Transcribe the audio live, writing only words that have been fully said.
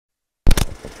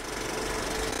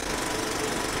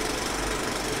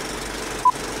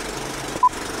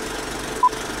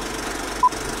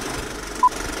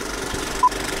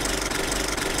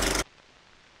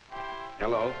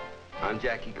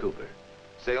Jackie Cooper,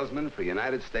 salesman for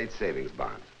United States savings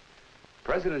bonds.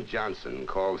 President Johnson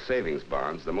calls savings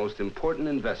bonds the most important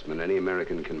investment any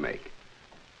American can make.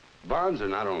 Bonds are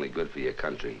not only good for your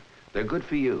country, they're good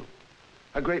for you.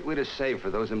 A great way to save for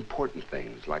those important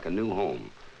things like a new home,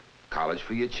 college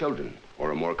for your children, or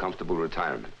a more comfortable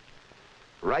retirement.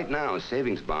 Right now,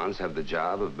 savings bonds have the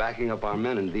job of backing up our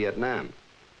men in Vietnam.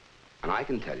 And I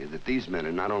can tell you that these men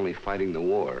are not only fighting the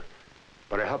war,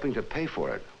 but are helping to pay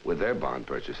for it with their bond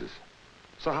purchases.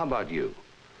 So how about you?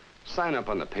 Sign up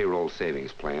on the payroll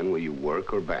savings plan where you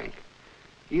work or bank.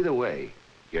 Either way,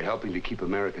 you're helping to keep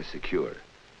America secure,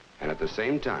 and at the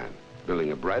same time,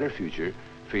 building a brighter future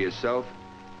for yourself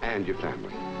and your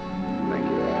family.